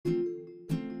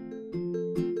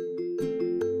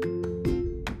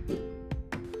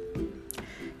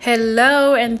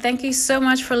Hello, and thank you so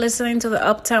much for listening to the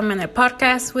Uptown Minute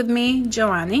podcast with me,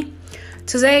 Joanny.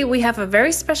 Today we have a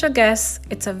very special guest.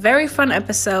 It's a very fun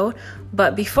episode,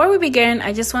 but before we begin,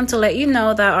 I just want to let you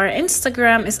know that our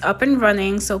Instagram is up and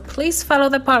running, so please follow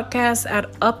the podcast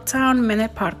at Uptown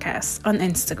Minute Podcast on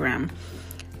Instagram.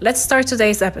 Let's start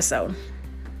today's episode.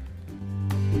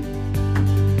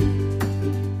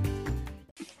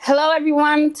 Hello,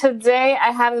 everyone. Today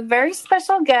I have a very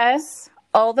special guest,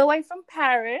 all the way from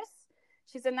Paris.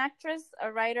 She's an actress, a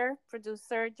writer,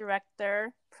 producer,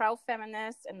 director, proud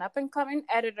feminist, and up-and-coming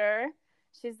editor.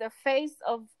 She's the face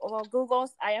of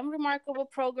Google's I Am Remarkable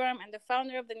program and the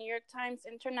founder of the New York Times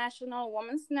International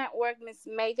Women's Network, Miss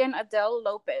Meagan Adele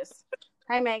Lopez.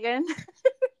 Hi, Meagan.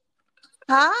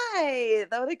 Hi,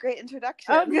 that was a great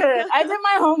introduction. Oh, good. I did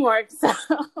my homework, so.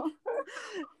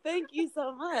 Thank you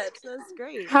so much. That's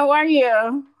great. How are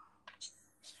you?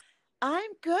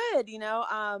 I'm good.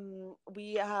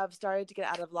 We have started to get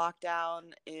out of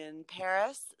lockdown in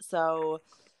Paris, so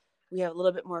we have a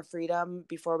little bit more freedom.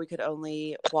 Before we could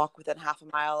only walk within half a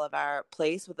mile of our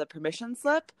place with a permission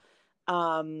slip.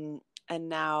 And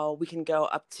now we can go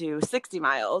up to 60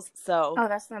 miles. So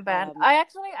that's not bad. I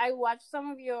watched some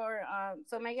of your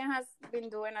so Meagan has been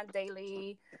doing a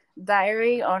daily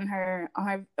diary on her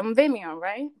on Vimeo,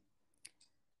 right?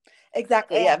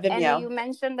 Exactly. Yeah, Vimeo. And you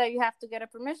mentioned that you have to get a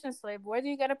permission slip. Where do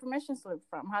you get a permission slip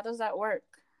from? How does that work?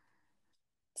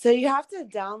 So you have to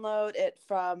download it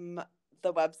from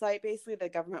the website, basically the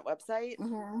government website.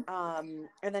 Mm-hmm.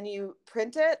 And then you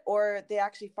print it, or they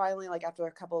actually finally, like after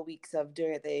a couple of weeks of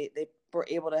doing it, you were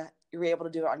able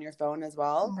to do it on your phone as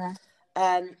well. Okay.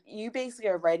 And you basically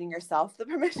are writing yourself the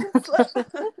permission slip,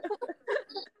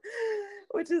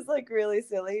 which is like really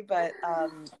silly, but I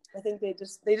think they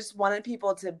just wanted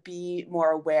people to be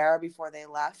more aware before they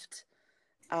left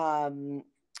their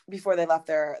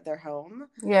home.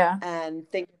 Yeah. And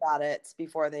think about it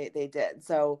before they did.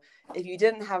 So if you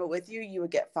didn't have it with you, you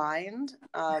would get fined.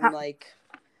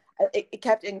 It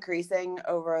kept increasing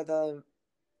over the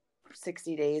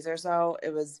 60 days or so.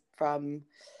 It was from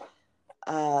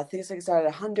I think it started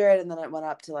at 100, and then it went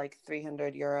up to like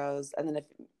 300 euros, and then if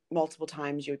multiple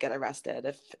times you would get arrested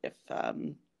if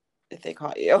they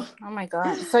caught you. Oh my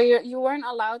god! So you weren't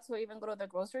allowed to even go to the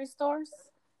grocery stores?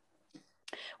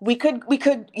 We could,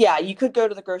 yeah, you could go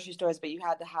to the grocery stores, but you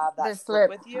had to have that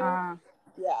slip with you.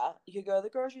 Yeah, you could go to the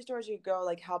grocery stores. You could go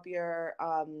like help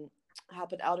an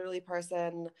elderly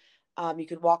person. You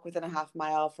could walk within a half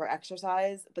mile for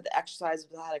exercise, but the exercise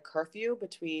had a curfew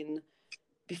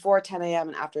before 10 a.m.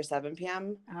 and after 7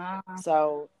 p.m.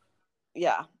 So,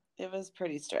 yeah, it was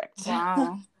pretty strict.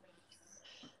 Wow.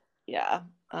 Yeah.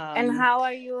 And how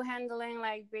are you handling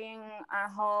like being at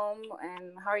home,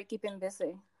 and how are you keeping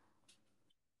busy?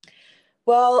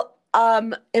 Well,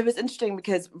 it was interesting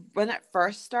because when it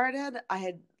first started, I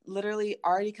had literally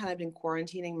already kind of been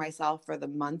quarantining myself for the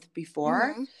month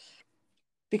before, mm-hmm.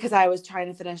 because I was trying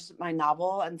to finish my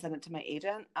novel and send it to my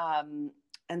agent.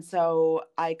 And so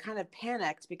I kind of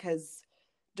panicked because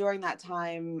during that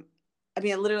time, I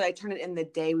turned it in the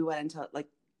day we went into like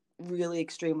really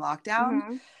extreme lockdown.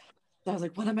 Mm-hmm. So I was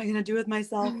like, what am I going to do with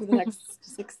myself for the next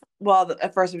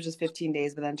at first it was just 15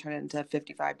 days, but then turned it into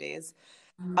 55 days.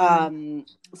 Mm-hmm.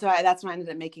 That's when I ended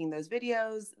up making those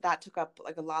videos. That took up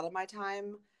like a lot of my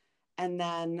time. And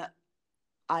then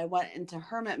I went into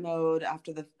hermit mode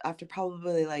after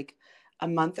probably like a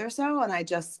month or so. And I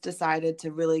just decided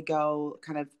to really go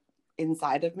kind of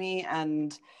inside of me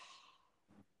and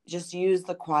just use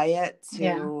the quiet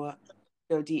to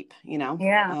go deep,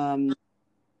 Yeah.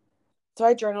 So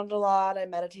I journaled a lot. I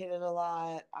meditated a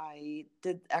lot. I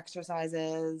did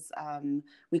exercises.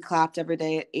 We clapped every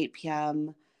day at 8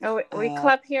 p.m. Oh, we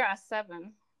clap here at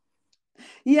 7.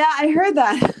 Yeah, I heard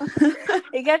that.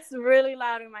 It gets really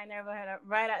loud in my neighborhood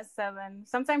right at 7.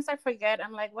 Sometimes I forget.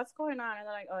 I'm like, what's going on? And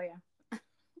they're like, oh, yeah.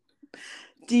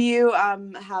 Do you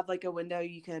have like a window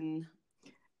you can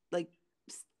like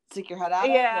stick your head out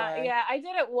of? Yeah. I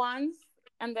did it once,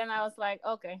 and then I was like,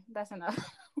 okay, that's enough.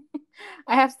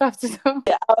 I have stuff to do.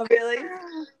 Yeah. Oh, really?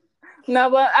 No,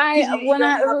 but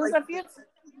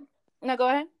No, go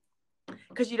ahead.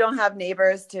 Because you don't have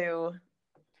neighbors to.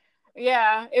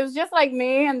 Yeah, it was just like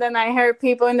me, and then I heard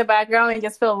people in the background and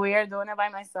just felt weird doing it by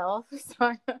myself.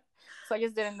 So I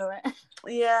just didn't do it.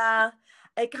 Yeah.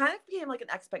 It kind of became like an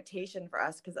expectation for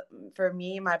us because for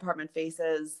me, my apartment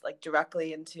faces like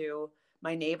directly into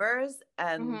my neighbors.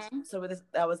 And mm-hmm. so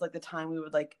that was like the time we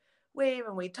would like wave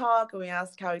and we talk and we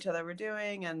ask how each other were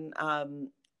doing. And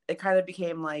it kind of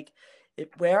became like,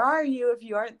 where are you if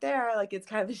you aren't there? Like it's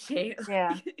kind of a shame.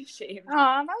 Yeah. Shame.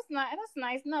 Oh, that's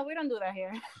nice. No, we don't do that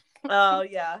here. Oh,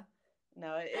 yeah.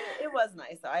 No, it was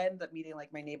nice. So I ended up meeting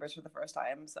like my neighbors for the first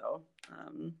time. So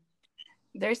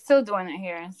They're still doing it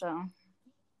here. So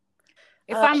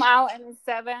if uh, I'm out and it's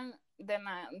 7,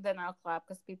 then I'll clap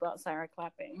because people outside are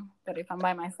clapping. But if I'm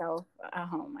by myself at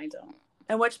home, I don't.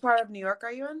 and which part of New York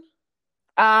are you in?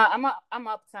 I'm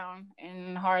uptown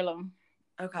in Harlem.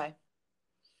 Okay.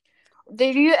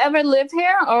 Did you ever live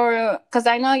here, or because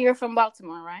I know you're from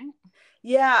Baltimore, right?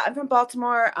 Yeah, I'm from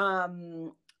Baltimore.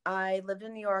 I lived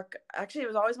in New York. Actually, it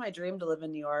was always my dream to live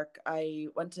in New York. I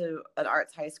went to an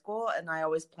arts high school, and I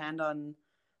always planned on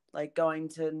like going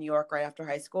to New York right after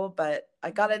high school. But I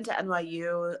got into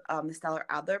NYU, the Stellar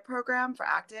Adler program for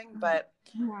acting, but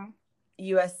Mm-hmm.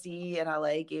 USC and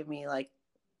LA gave me like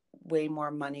way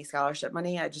more money, scholarship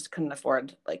money. I just couldn't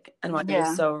afford, like, NYU was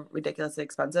Yeah. so ridiculously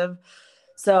expensive.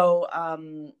 So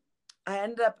I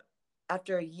ended up,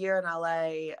 after a year in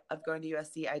LA of going to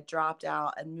USC, I dropped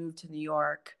out and moved to New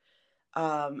York.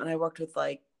 And I worked with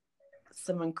like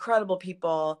some incredible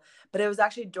people, but it was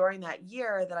actually during that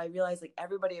year that I realized like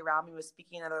everybody around me was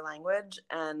speaking another language.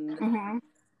 Mm-hmm.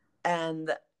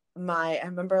 And I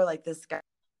remember like this guy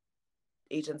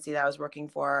agency that I was working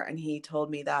for, and he told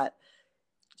me that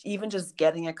even just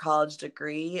getting a college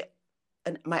degree,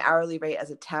 and my hourly rate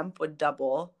as a temp would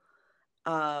double.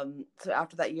 So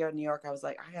after that year in New York, I was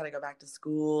like, I gotta go back to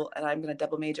school, and I'm gonna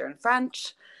double major in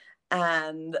French.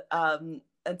 And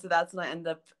so that's when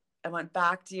I went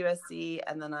back to USC,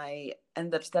 and then I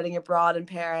ended up studying abroad in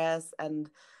Paris. And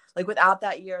like without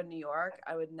that year in New York,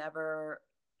 I would never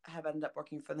have ended up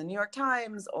working for the New York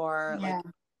Times or like Yeah.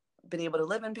 been able to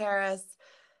live in Paris.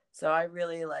 So I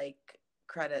really like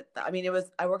credit that. I mean,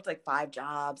 I worked like 5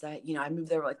 jobs. I moved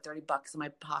there with like $30 in my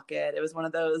pocket. It was one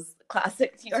of those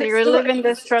classic New So York you're stories. living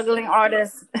the struggling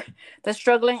artist, the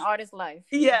struggling artist life.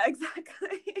 Yeah,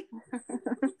 exactly.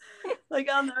 Like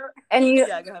I'll never. And you,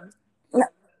 Yeah, go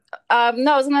ahead.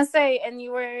 no, I was gonna say, and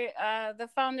you were the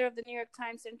founder of the New York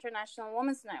Times International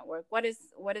Women's Network. What is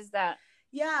that?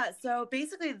 Yeah, so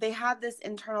basically they had this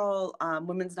internal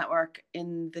women's network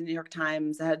in the New York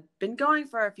Times that had been going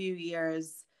for a few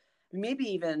years, maybe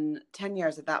even 10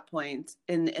 years at that point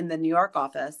in the New York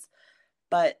office.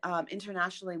 But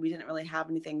internationally, we didn't really have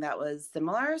anything that was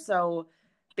similar. So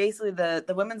basically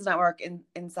the women's network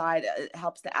inside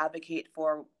helps to advocate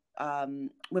for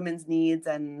women's needs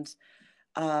and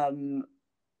um,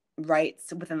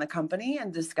 rights within the company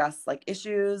and discuss like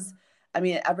issues. I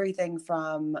mean, everything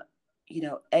from,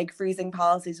 egg freezing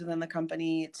policies within the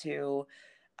company to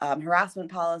harassment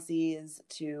policies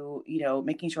to,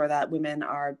 making sure that women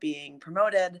are being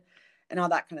promoted and all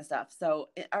that kind of stuff. So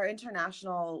our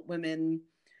international women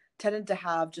tended to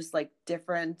have just like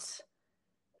different,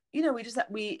 we just,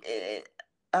 we, it,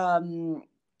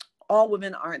 all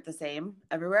women aren't the same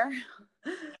everywhere.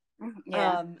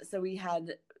 Yeah. So we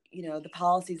had, the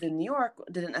policies in New York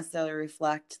didn't necessarily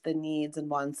reflect the needs and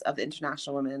wants of the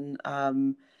international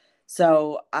women.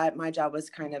 So my job was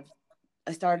kind of,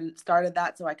 I started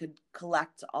that so I could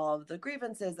collect all of the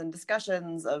grievances and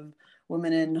discussions of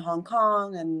women in Hong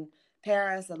Kong and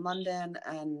Paris and London,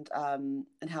 and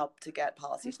help to get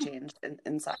policies changed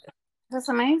inside. That's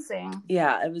amazing.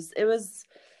 Yeah, it was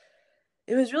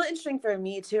really interesting for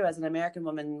me too, as an American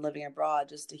woman living abroad,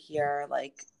 just to hear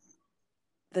like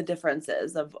the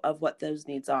differences of what those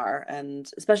needs are. And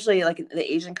especially like in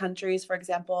the Asian countries, for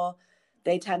example,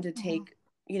 they tend to take,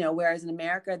 whereas in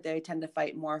America, they tend to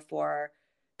fight more for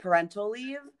parental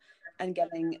leave and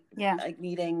getting Yeah. like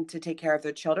needing to take care of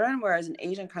their children. Whereas in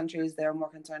Asian countries, they're more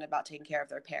concerned about taking care of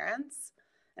their parents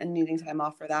and needing time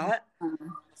off for that.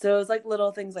 So it was like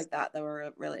little things like that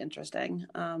were really interesting.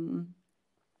 Oh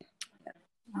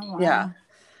Yeah.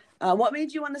 wow. What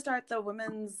made you want to start the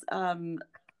women's, The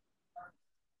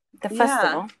yeah.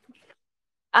 festival.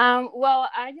 Well,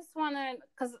 I just wanted,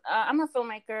 because I'm a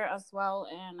filmmaker as well,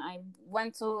 and I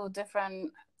went to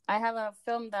different. I have a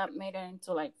film that made it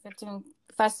into like 15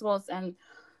 festivals, and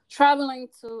traveling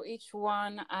to each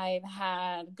one, I've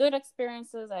had good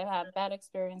experiences, I've had bad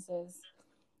experiences,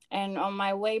 and on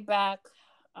my way back,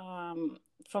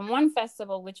 from one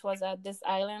festival, which was at this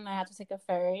island, I had to take a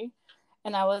ferry,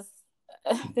 and I was.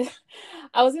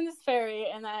 I was in this ferry,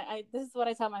 and I this is what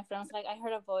I tell my friends, like, I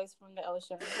heard a voice from the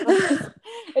ocean.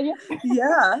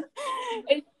 Yeah.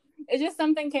 it, it just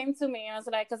something came to me, and I was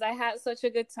like, because I had such a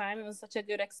good time, it was such a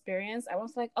good experience, I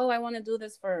was like, oh, I want to do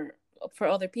this for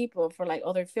other people, for like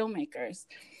other filmmakers.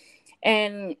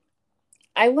 And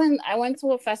I went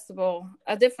to a festival,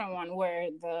 a different one, where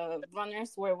the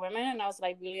runners were women, and I was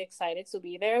like really excited to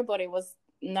be there, but it was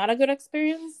not a good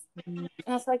experience. And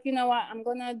I was like, you know what, I'm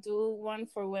gonna do one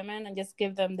for women and just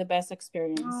give them the best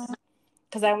experience, Oh,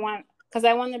 because I want because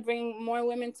I want to bring more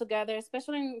women together,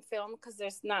 especially in film, because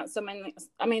there's not so many.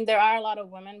 I mean, there are a lot of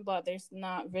women, but there's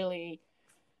not really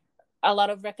a lot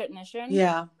of recognition.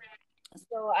 Yeah.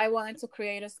 So I wanted to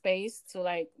create a space to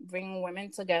like bring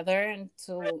women together and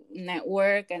to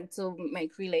network and to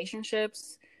make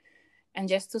relationships and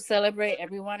just to celebrate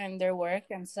everyone and their work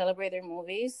and celebrate their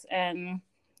movies. And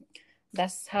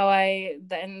that's how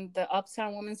then the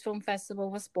Uptown Women's Film Festival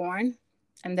was born.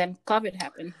 And then COVID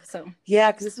happened. So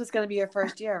Yeah, because this was going to be your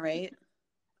first year, right?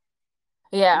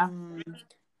 yeah. Mm.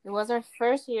 It was our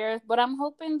first year, but I'm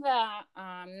hoping that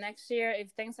next year, if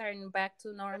things are back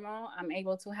to normal, I'm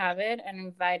able to have it and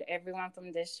invite everyone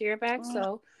from this year back.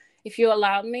 So, if you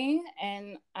allow me,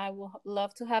 and I would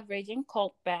love to have Raging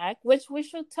Cult back, which we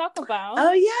should talk about.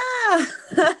 Oh yeah,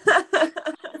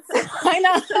 I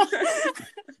know.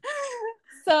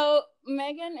 So,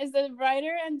 Meagan is the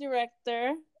writer and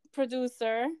director,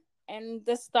 producer, and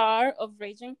the star of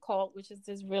Raging Cult, which is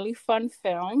this really fun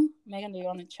film. Meagan, do you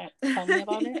want to tell me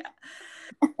about it?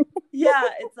 Yeah,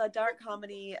 it's a dark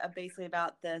comedy basically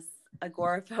about this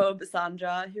agoraphobe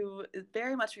Sandra who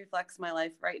very much reflects my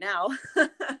life right now. I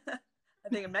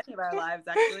think in many of our lives,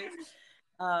 actually.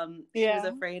 She was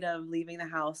afraid of leaving the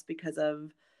house because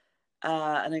of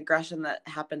an aggression that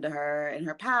happened to her in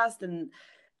her past, and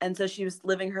so she was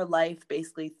living her life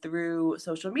basically through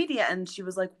social media, and she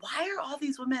was like, why are all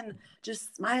these women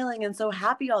just smiling and so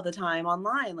happy all the time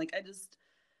online? Like,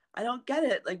 I don't get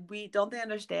it. Like, don't they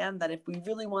understand that if we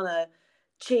really want to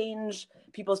change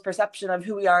people's perception of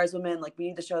who we are as women, like, we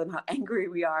need to show them how angry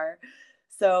we are.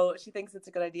 So she thinks it's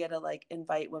a good idea to like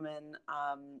invite women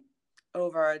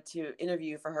over to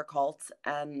interview for her cult,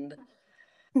 and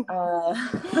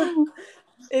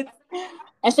it's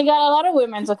and she got a lot of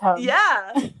women to come.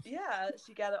 Yeah,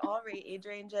 she got all age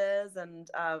ranges, and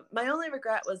my only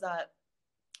regret was that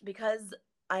because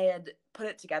I had put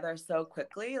it together so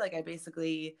quickly, like I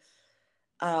basically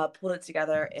pulled it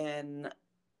together in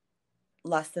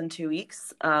less than 2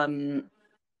 weeks.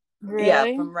 Really?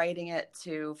 Yeah, from writing it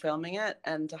to filming it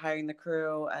and to hiring the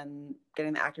crew and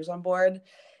getting the actors on board.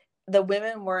 The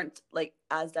women weren't like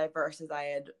as diverse as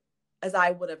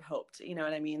I would have hoped. You know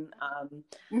what I mean?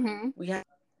 We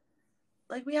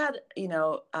had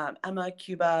Emma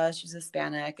Cuba, she's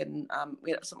Hispanic, and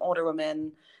we had some older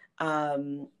women,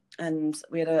 and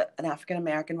we had an African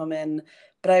American woman.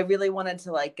 But I really wanted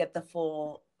to like get the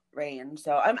full range,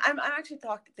 so I'm actually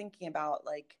thinking about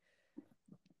like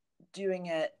doing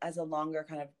it as a longer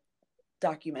kind of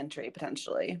documentary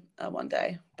potentially one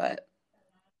day. But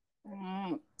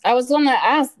I was gonna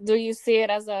ask, do you see it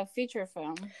as a feature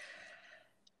film?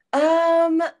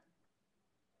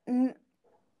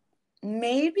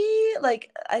 Maybe. Like,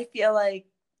 I feel like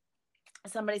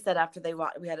somebody said after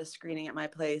we had a screening at my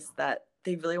place that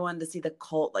they really wanted to see the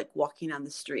cult like walking on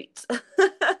the street.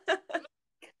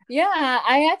 Yeah,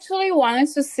 I actually wanted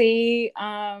to see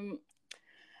the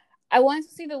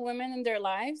women in their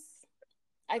lives.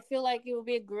 I feel like it would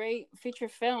be a great feature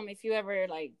film if you ever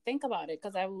like think about it,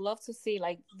 because I would love to see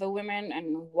like the women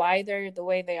and why they're the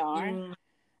way they are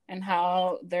and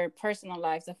how their personal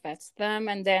lives affects them,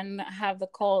 and then have the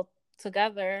cult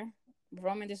together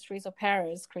roaming the streets of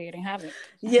Paris creating havoc.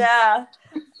 Yeah,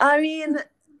 I mean,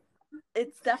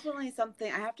 it's definitely something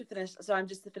I have to finish. So I'm in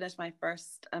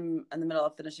the middle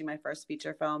of finishing my first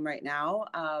feature film right now.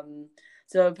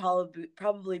 So it would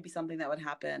probably be something that would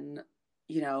happen,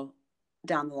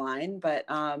 down the line. But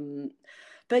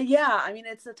yeah, I mean,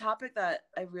 it's a topic that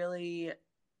I really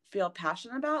feel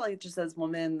passionate about, like just as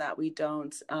women, that we're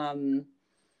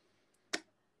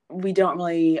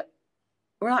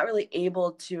not really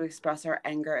able to express our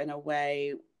anger in a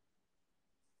way.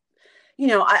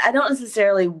 I don't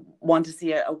necessarily want to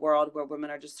see a world where women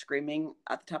are just screaming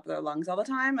at the top of their lungs all the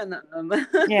time. And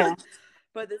yeah,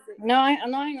 but I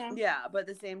know. Yeah, but at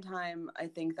the same time, I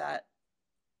think that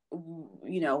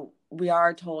we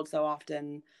are told so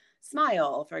often,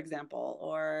 smile, for example,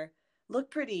 or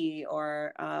look pretty,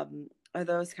 or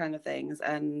those kind of things,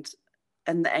 and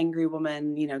the angry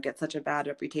woman, gets such a bad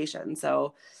reputation.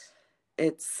 So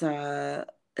it's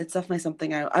definitely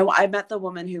something I met the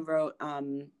woman who wrote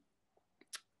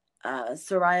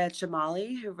Soraya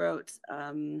Chamali, who wrote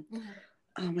oh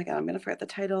my god, I'm gonna forget the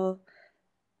title.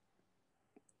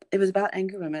 It was about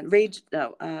angry women.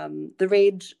 The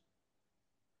Rage.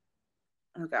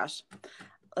 Oh gosh,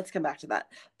 let's come back to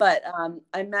that. But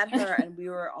I met her, and we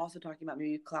were also talking about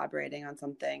maybe collaborating on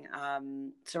something.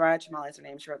 Soraya Chamali is her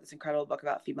name. She wrote this incredible book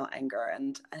about female anger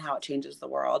and how it changes the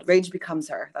world. Rage becomes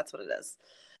her. That's what it is.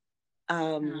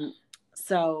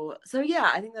 So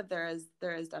yeah, I think that there is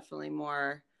definitely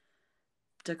more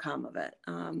to come of it.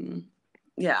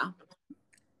 Yeah.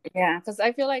 Yeah, because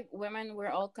I feel like women, we're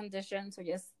all conditioned to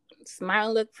just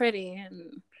smile, look pretty,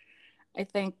 and I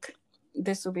think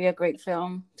this will be a great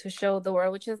film to show the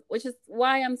world, which is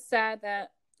why I'm sad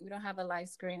that we don't have a live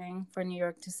screening for New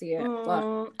York to see it. But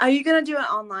Are you gonna do an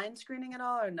online screening at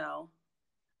all, or no?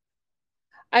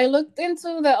 I looked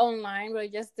into the online, but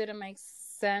it just didn't make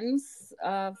sense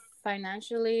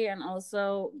financially, and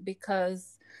also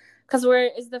because we're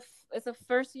it's a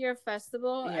first year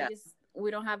festival. Yeah. We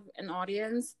don't have an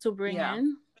audience to bring Yeah.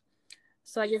 in,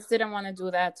 so I just didn't want to do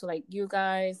that to like you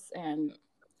guys, and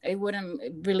it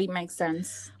wouldn't really make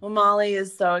sense. Well, Molly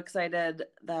is so excited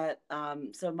that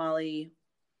so Molly,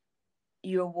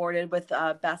 you awarded with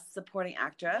Best Supporting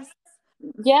Actress.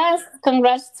 Yes,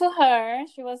 congrats to her.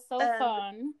 She was so And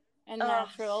fun and oh,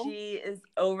 natural. she is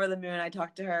over the moon. I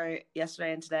talked to her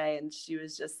yesterday and today, and she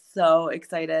was just so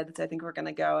excited. So I think we're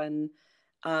gonna go and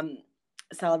um,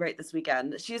 celebrate this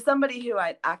weekend. She's somebody who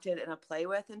I acted in a play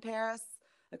with in Paris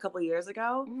a couple years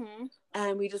ago, Mm-hmm.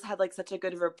 and we just had like such a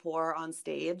good rapport on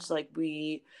stage. Like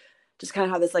we just kind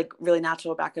of had this like really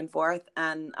natural back and forth,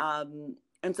 and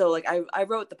so like I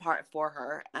wrote the part for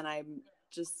her, and I'm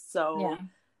just Yeah. so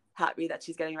happy that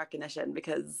she's getting recognition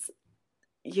because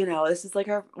this is like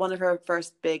one of her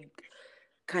first big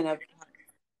kind of.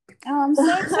 Oh, I'm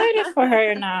so excited for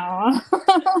her now.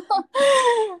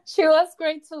 She was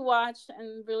great to watch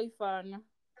and really fun.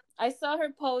 I saw her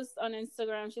post on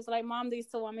Instagram. She's like, "Mom, they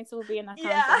still want me to be an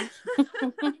Yeah. accountant."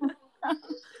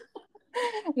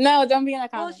 No, don't be an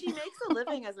Well, accountant. she makes a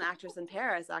living as an actress in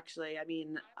Paris, actually. I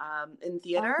mean, in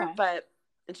theater, Okay.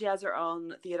 and she has her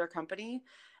own theater company.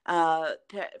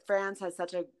 France has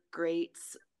such a great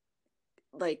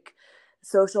like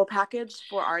social package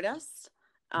for artists.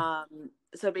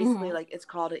 So basically, Mm-hmm. like it's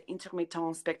called an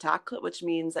intermittent spectacle, which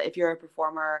means that if you're a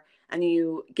performer and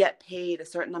you get paid a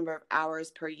certain number of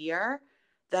hours per year,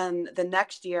 then the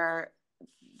next year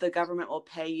the government will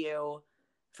pay you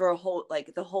for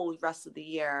the whole rest of the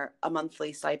year a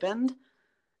monthly stipend.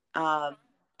 Um,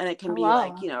 and it can Oh be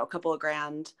like wow. a couple of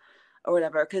grand or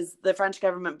whatever, because the French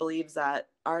government believes that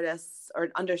artists,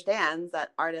 or understands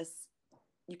that artists,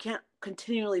 you can't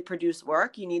continually produce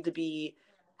work. You need to be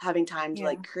having time to Yeah,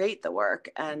 like create the work,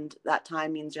 and that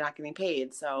time means you're not getting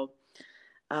paid. So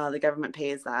the government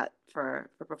pays that for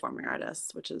performing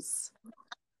artists, which is.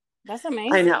 that's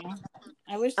I know. amazing.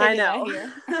 I wish they I did that know.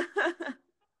 here.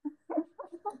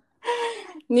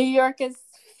 New York is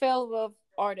filled with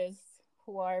artists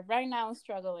who are right now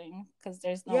struggling because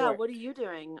there's no Yeah, work. what are you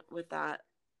doing with that?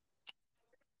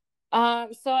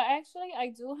 So actually,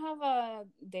 I do have a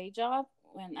day job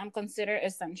when I'm considered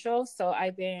essential. So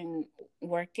I've been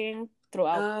working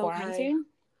throughout Oh, okay. quarantine.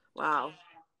 Wow.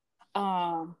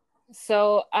 Um,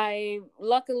 so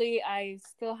luckily I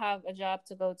still have a job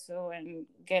to go to and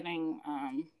getting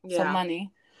some Yeah.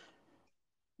 money.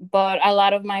 But a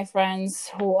lot of my friends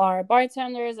who are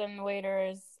bartenders and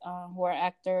waiters, who are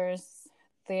actors,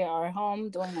 they are home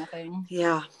doing nothing.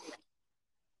 Yeah.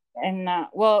 And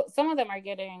well, some of them are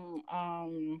getting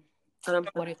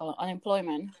what do you call it,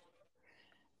 unemployment.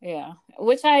 Yeah,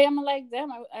 which I am like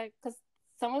them, because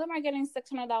some of them are getting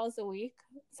 $600 a week.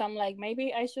 So I'm like,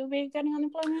 maybe I should be getting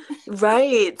unemployment.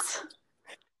 Right.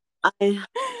 I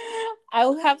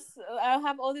I'll have I'll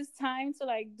have all this time to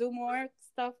like do more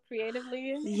stuff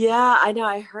creatively. Yeah, I know.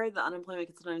 I heard that unemployment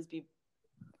can sometimes be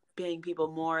paying people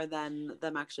more than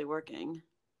them actually working.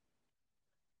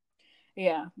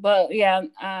 Yeah, but yeah,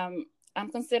 I'm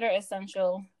considered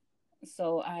essential,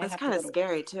 so I That's have to kind of go to work.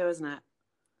 scary too, isn't it?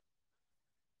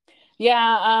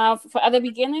 Yeah, at the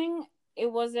beginning, it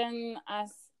wasn't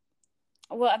as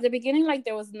well. At the beginning, like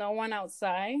there was no one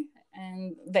outside,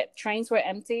 and the trains were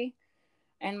empty.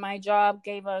 And my job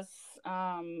gave us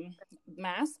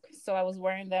masks, so I was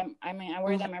wearing them. I mean, I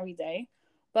wear Mhm. them every day.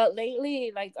 But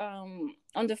lately, like on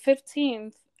the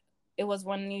 15th, it was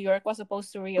when New York was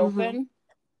supposed to Mhm. reopen.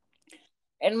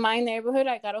 In my neighborhood,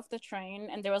 I got off the train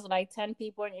and there was like 10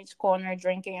 people in each corner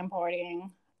drinking and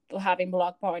partying, having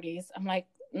block parties. I'm like,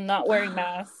 not wearing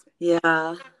masks.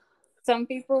 Yeah. Some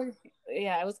people,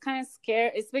 yeah, it was kind of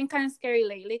scary. It's been kind of scary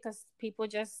lately because people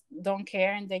just don't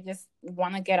care and they just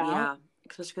want to get out. Yeah.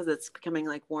 Especially because it's becoming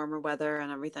like warmer weather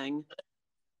and everything.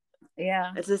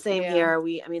 Yeah, It's the same yeah.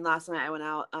 here. I mean, last night I went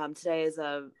out. Today is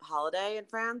a holiday in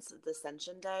France, the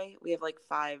Ascension Day. We have like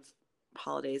 5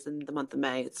 holidays in the month of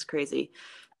May. It's crazy.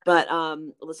 But so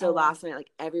Oh, wow. last night,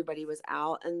 like everybody was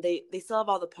out, and they still have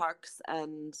all the parks,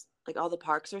 and like all the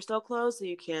parks are still closed, so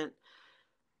you can't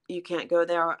go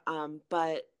there.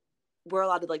 But we're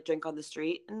allowed to like drink on the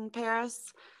street in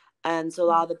Paris, and so a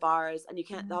lot of the bars, and you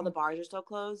can't. All the Mm-hmm. bars are still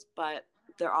closed, but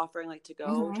they're offering like to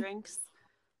go Mm-hmm. drinks.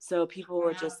 So people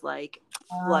were just like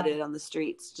flooded on the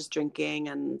streets, just drinking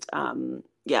and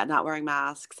not wearing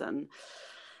masks. And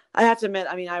I have to admit,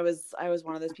 I mean, I was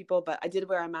one of those people, but I did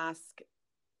wear a mask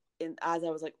as I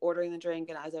was like ordering the drink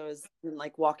and as I was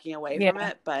like walking away from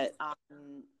it. But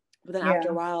then after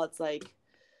a while, it's like,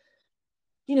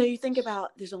 you know, you think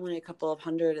about there's only a couple of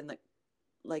hundred in the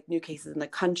like new cases in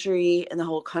the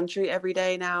whole country every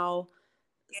day now.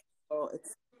 So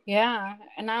it's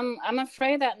and I'm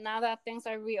afraid that now that things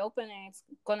are reopening, it's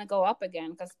gonna go up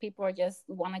again because people are just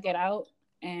want to get out,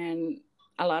 and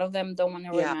a lot of them don't want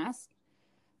to wear masks.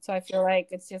 So I feel like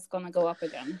it's just gonna go up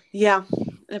again. Yeah,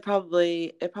 it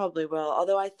probably will.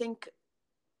 Although I think,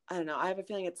 I don't know, I have a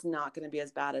feeling it's not going to be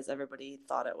as bad as everybody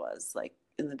thought it was, like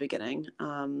in the beginning.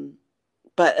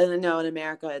 But I know in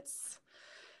America, it's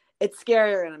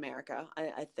scarier in America,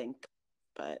 I think.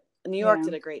 But New York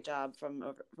did a great job from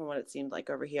what it seemed like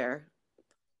over here.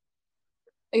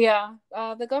 Yeah,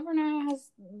 the governor has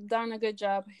done a good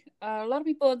job. A lot of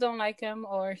people don't like him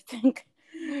or think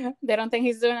they don't think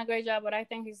he's doing a great job, but I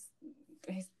think he's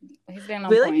been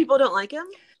on point. People don't like him?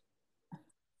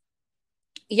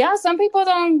 Yeah, some people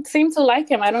don't seem to like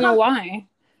him. I don't know why.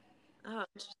 Oh.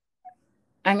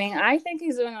 I mean, I think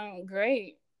he's doing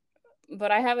great,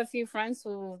 but I have a few friends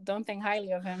who don't think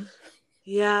highly of him.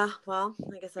 Yeah, well,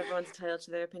 I guess everyone's entitled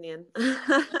to their opinion.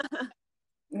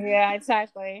 Yeah,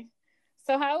 exactly.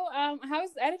 So how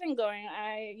is editing going?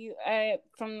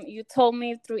 You told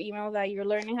me through email that you're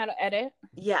learning how to edit.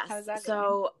 Yes. How's that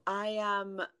so going? I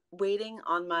am waiting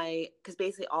on because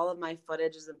basically all of my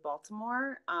footage is in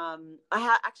Baltimore.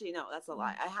 Actually, no, that's a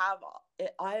lie.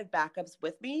 I have backups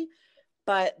with me,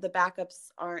 but the backups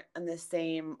aren't in the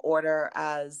same order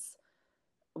as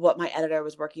what my editor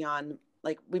was working on.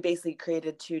 Like, we basically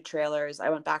created 2 trailers. I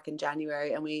went back in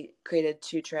January and we created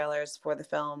 2 trailers for the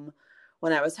film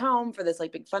when I was home for this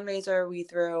like big fundraiser we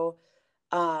threw.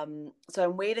 So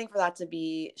I'm waiting for that to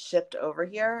be shipped over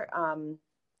here.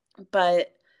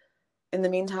 But in the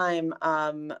meantime,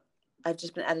 I've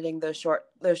just been editing those short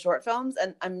films,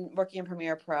 and I'm working in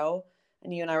Premiere Pro.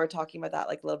 And you and I were talking about that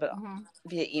like a little bit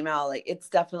via email. Like, it's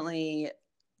definitely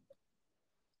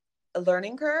a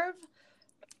learning curve,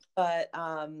 but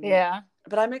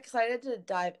I'm excited to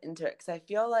dive into it because I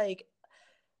feel like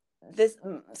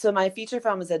so my feature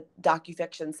film is a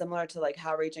docufiction similar to like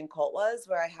how Raging Cult was,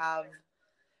 where I have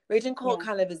Raging Cult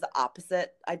kind of is the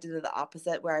opposite. I did it the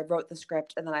opposite, where I wrote the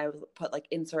script and then I put like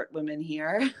insert women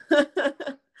here.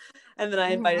 And then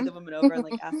I invited the women over and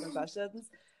like asked them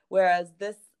questions. Whereas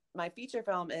my feature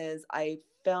film is I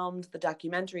filmed the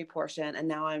documentary portion and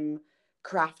now I'm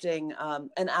crafting.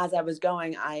 And as I was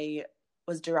going, I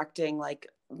was directing like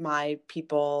my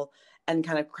people and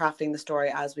kind of crafting the story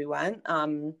as we went.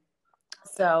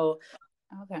 So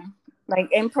okay, like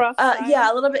improv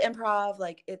a little bit improv.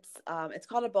 Like, it's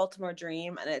called A Baltimore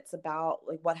Dream, and it's about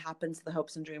like what happens to the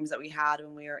hopes and dreams that we had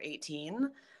when we were 18.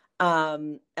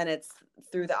 And it's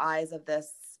through the eyes of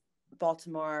this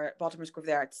Baltimore School of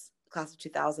the Arts class of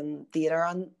 2000 theater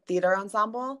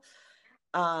ensemble.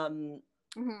 And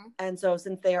so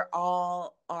since they are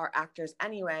all our actors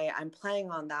anyway, I'm playing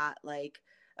on that, like,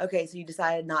 okay, so you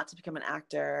decided not to become an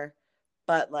actor,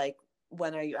 but like,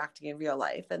 when are you acting in real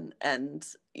life, and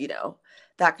you know,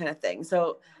 that kind of thing.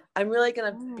 So I'm really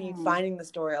going to be finding the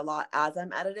story a lot as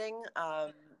I'm editing.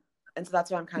 And so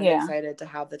that's why I'm kind of excited to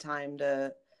have the time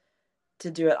to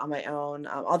do it on my own.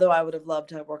 Although I would have loved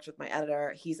to have worked with my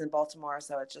editor. He's in Baltimore,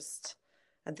 so it's just,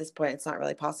 at this point, it's not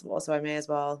really possible. So I may as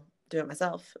well do it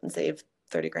myself and save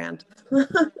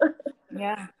 $30,000.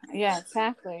 Yeah,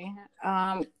 exactly.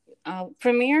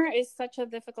 Premiere is such a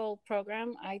difficult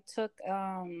program. I took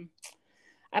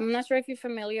I'm not sure if you're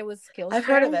familiar with Skillshare. I've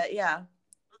heard of it. Yeah,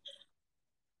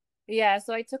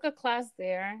 so I took a class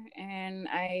there, and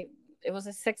it was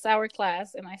a 6-hour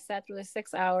class, and I sat through the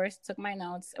 6 hours, took my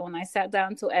notes, and when I sat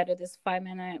down to edit this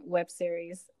 5-minute web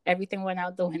series, everything went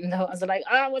out the window. I was like,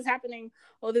 what's happening?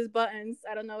 All these buttons,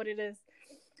 I don't know what it is.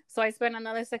 So I spent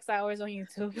another 6 hours on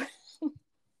YouTube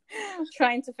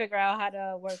trying to figure out how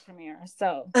to work Premiere.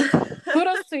 So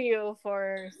kudos to you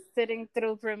for sitting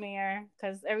through Premiere,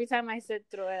 because every time I sit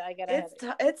through it, I get a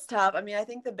headache. It's tough. I mean, I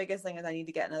think the biggest thing is I need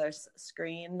to get another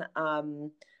screen.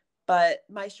 But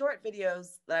my short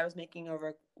videos that I was making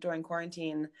over during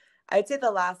quarantine, I'd say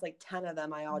the last like 10 of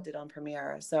them I all did on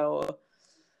Premiere. So,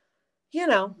 you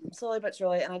know, slowly but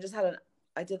surely. And I just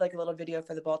I did like a little video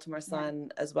for the Baltimore Sun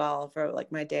as well for like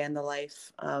my day in the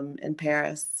life in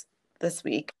Paris this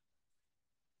week.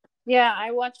 Yeah, I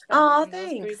watched that. Oh, one.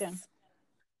 thanks. That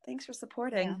Thanks for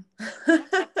supporting. Yeah.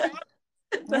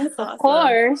 Yes, awesome. Of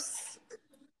course.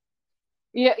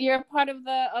 You're part of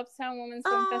the Uptown Women's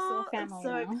Film Festival Oh, family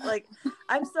so now. like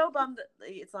I'm so bummed that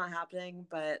it's not happening,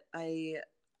 but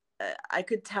I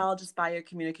could tell just by your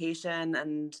communication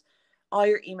and all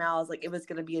your emails, like it was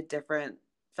going to be a different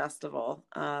festival.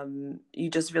 You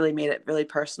just really made it really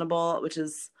personable, which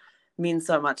is means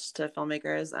so much to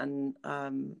filmmakers.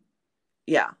 And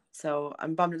yeah, so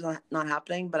I'm bummed it's not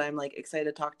happening, but I'm like excited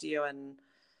to talk to you, and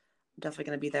I'm definitely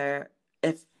going to be there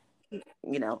if,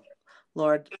 you know,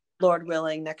 Lord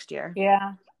willing, next year.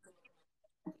 Yeah.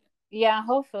 Yeah,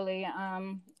 hopefully.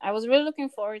 I was really looking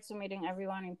forward to meeting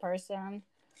everyone in person.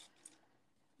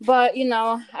 But,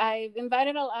 I've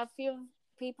invited a few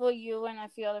people, you and a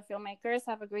few other filmmakers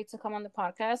have agreed to come on the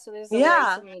podcast. So this is a way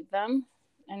Yeah. to meet them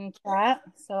and chat.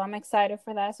 So I'm excited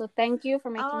for that. So thank you for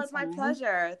Oh, making it's my time.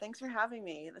 pleasure. Thanks for having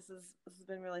me. This has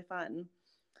been really fun.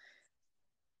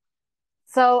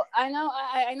 So I know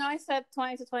I said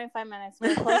 20 to 25 minutes.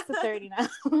 We're close to 30 now.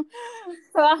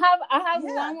 So I have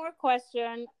Yeah. one more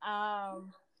question.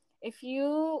 If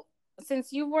you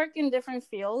Since you work in different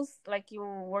fields, like you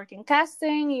work in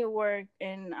casting, you work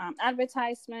in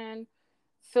advertisement,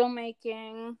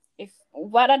 filmmaking, if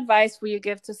what advice would you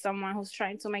give to someone who's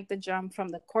trying to make the jump from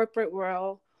the corporate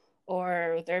world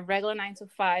or their regular 9 to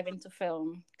 5 into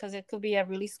film? Because it could be a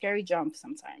really scary jump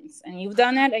sometimes, and you've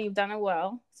done it and you've done it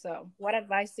well. So what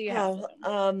advice do you have for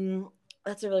Oh, them?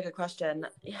 that's a really good question.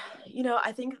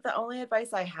 I think the only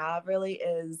advice I have really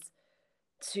is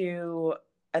to,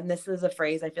 and this is a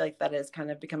phrase I feel like that is kind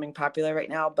of becoming popular right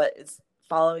now, but it's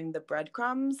following the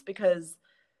breadcrumbs. Because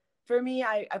for me,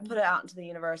 I put it out into the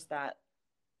universe that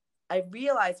I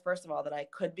realized, first of all, that I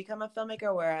could become a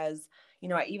filmmaker. Whereas,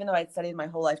 even though I'd studied my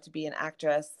whole life to be an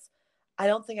actress, I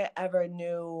don't think I ever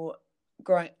knew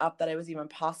growing up that it was even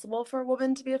possible for a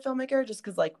woman to be a filmmaker, just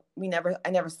because like I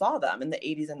never saw them in the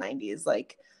 80s and 90s.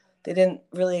 Like they didn't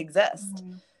really exist.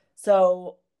 Mm-hmm.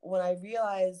 So when I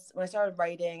started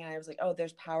writing, and I was like, oh,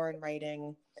 there's power in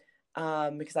writing,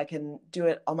 because I can do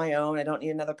it on my own. I don't need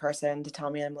another person to tell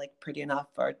me I'm like pretty enough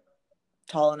or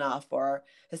tall enough or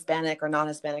Hispanic or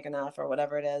non-Hispanic enough or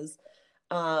whatever it is.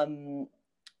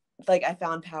 Like I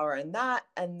found power in that.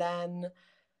 And then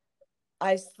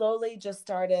I slowly just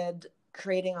started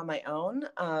creating on my own.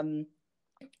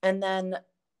 And then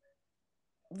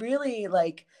really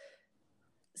like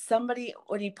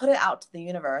when you put it out to the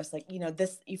universe, like,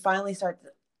 this, you finally start,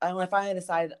 when I finally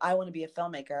decided I want to be a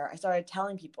filmmaker, I started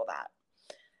telling people that.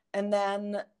 And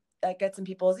then that gets in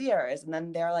people's ears. And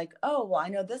then they're like, oh, well, I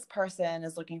know this person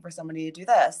is looking for somebody to do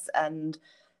this. And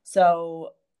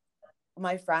so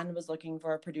my friend was looking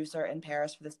for a producer in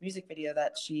Paris for this music video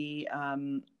that she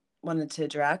wanted to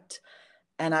direct.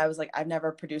 And I was like, I've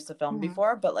never produced a film Mm-hmm.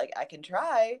 before, but like I can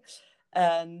try.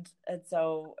 And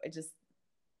so I just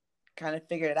kind of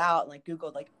figured it out and like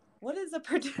Googled like, what is a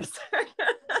producer?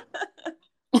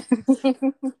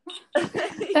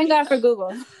 Thank God for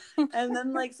Google. And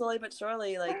then like slowly but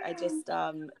surely, like I just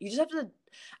you just have to,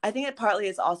 I think it partly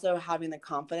is also having the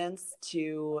confidence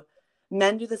to,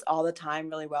 men do this all the time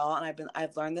really well, and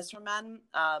I've learned this from men.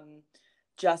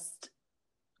 Just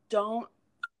don't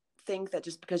think that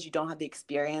just because you don't have the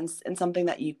experience in something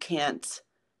that you can't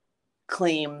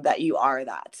claim that you are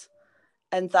that.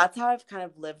 And that's how I've kind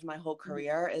of lived my whole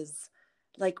career. Is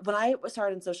like when I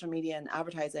started in social media and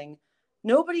advertising,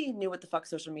 nobody knew what the fuck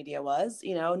social media was.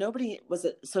 Nobody was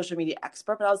a social media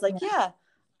expert, but I was like, Yeah. yeah,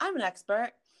 I'm an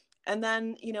expert. And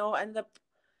then, I ended up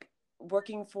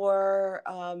working for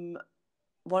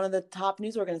one of the top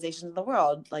news organizations in the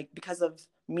world, like because of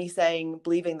me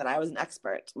believing that I was an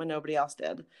expert when nobody else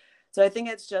did. So I think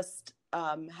it's just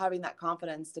having that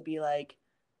confidence to be like,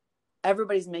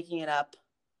 everybody's making it up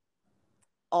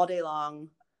all day long,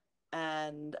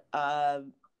 and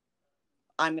I'm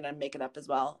going to make it up as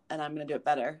well, and I'm going to do it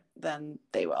better than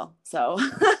they will. So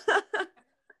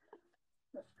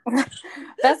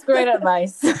That's great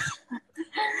advice.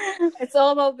 It's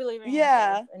all about believing in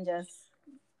yourself yeah. and just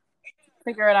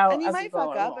figure it out And you as you might go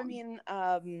fuck up. I along.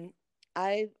 mean,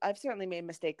 I've certainly made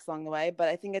mistakes along the way, but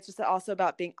I think it's just also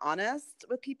about being honest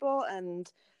with people.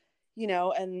 And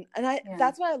Yeah.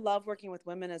 that's why I love working with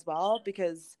women as well,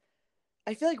 because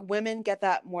I feel like women get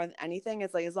that more than anything.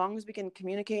 It's like, as long as we can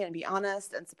communicate and be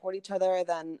honest and support each other,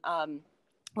 then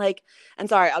like, and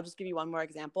sorry, I'll just give you one more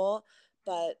example.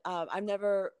 But I've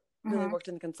never really Mm-hmm. worked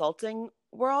in the consulting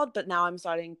world, but now I'm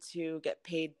starting to get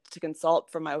paid to consult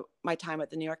for my time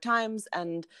at the New York Times.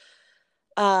 And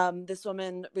this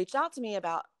woman reached out to me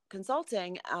about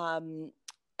consulting, and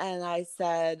she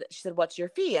said, what's your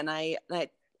fee? And I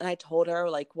told her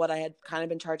like what I had kind of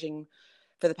been charging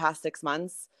for the past 6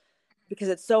 months, because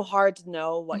it's so hard to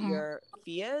know what Mm-hmm. your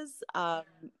fee is,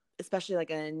 especially like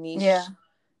in a niche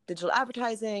digital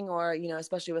advertising or, you know,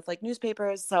 especially with like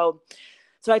newspapers. So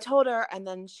I told her, and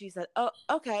then she said, oh,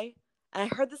 okay. And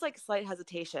I heard this like slight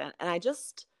hesitation, and I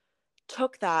just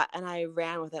took that and I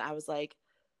ran with it. I was like,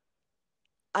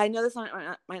 I know this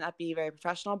might not be very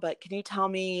professional, but can you tell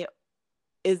me,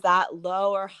 is that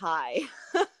low or high?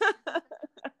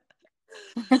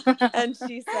 And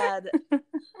she said,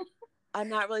 I'm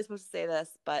not really supposed to say this,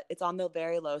 but it's on the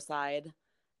very low side.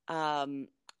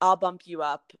 I'll bump you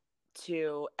up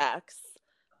to X.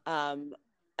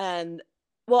 And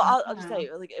well, I'll just tell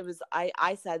you, like, it was,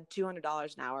 I said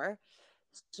 $200 an hour.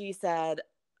 She said,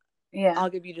 I'll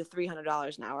give you to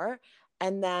 $300 an hour.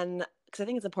 And then, because I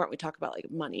think it's important we talk about like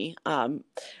money. And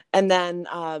then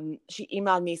she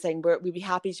emailed me saying, we'd be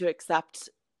happy to accept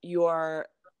your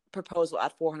proposal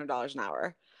at $400 an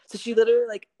hour. So she literally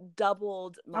like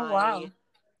doubled my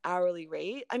hourly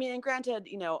rate. I mean, and granted,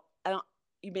 you know,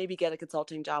 you maybe get a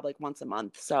consulting job like once a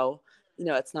month. So, you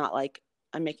know, it's not like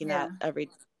I'm making that every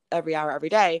hour, every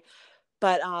day.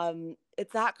 But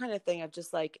it's that kind of thing of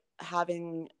just like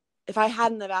having, if I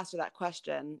hadn't have asked her that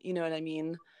question, you know what I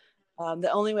mean?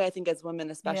 The only way I think as women,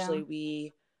 especially,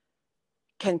 we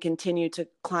can continue to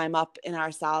climb up in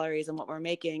our salaries and what we're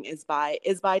making is by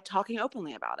talking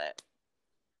openly about it.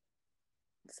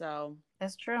 So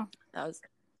that's true. That was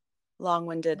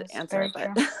long-winded answer,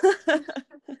 but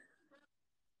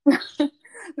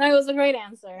no, it was a great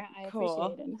answer. I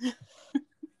appreciate it.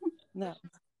 No.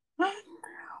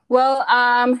 Well,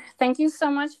 thank you so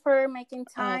much for making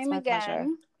time my again. Pleasure.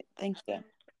 Thank you.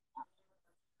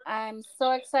 I'm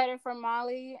so excited for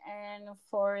Molly and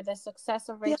for the success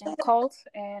of Raging Cult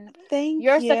and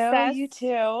your success. You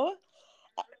too.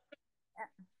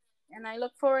 And I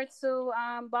look forward to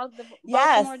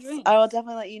Baltimore Dreams. I will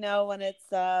definitely let you know when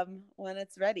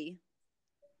it's ready.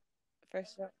 For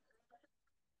sure.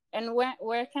 And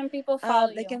where can people follow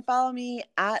you? They can follow me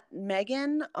at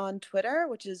Meagan on Twitter,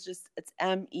 which is it's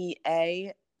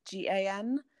Meagan.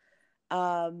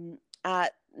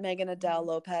 At Meagan Adele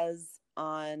Lopez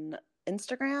on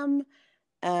Instagram,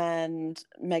 and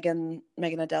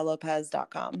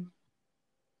MeaganAdeleLopez.com.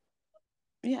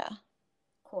 Yeah.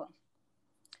 Cool.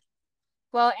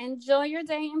 Well, enjoy your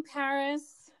day in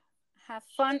Paris. Have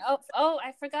fun. Oh,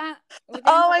 I forgot. We didn't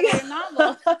talk about your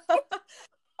novel.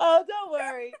 Oh, don't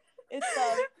worry. It's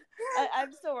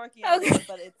I'm still working on it,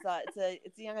 but it's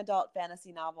a young adult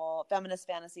fantasy novel, feminist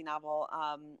fantasy novel.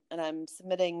 And I'm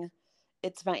submitting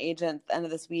it to my agent at the end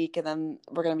of this week, and then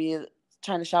we're gonna be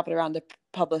trying to shop it around to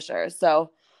publishers.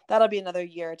 So that'll be another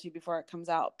year or two before it comes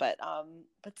out. But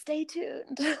stay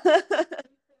tuned.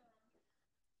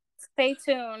 Stay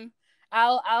tuned.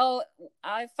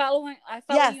 I follow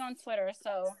you on Twitter,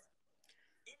 so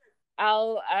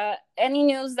I'll any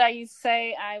news that you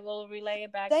say, I will relay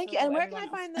it back. Thank you. And where can I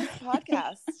find this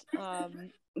podcast?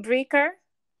 Breaker,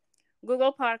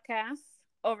 Google Podcasts,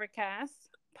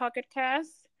 Overcast, Pocket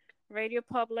Cast, Radio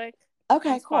Public.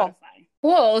 Okay, cool.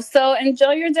 Cool. So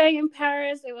enjoy your day in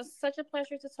Paris. It was such a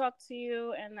pleasure to talk to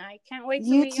you, and I can't wait to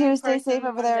meet you in person. You too. Stay safe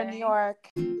over there in New York.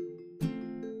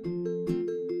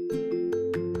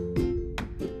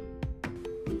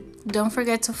 Don't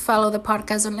forget to follow the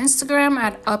podcast on Instagram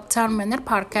at Uptown Minute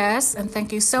Podcast. And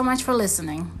thank you so much for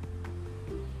listening.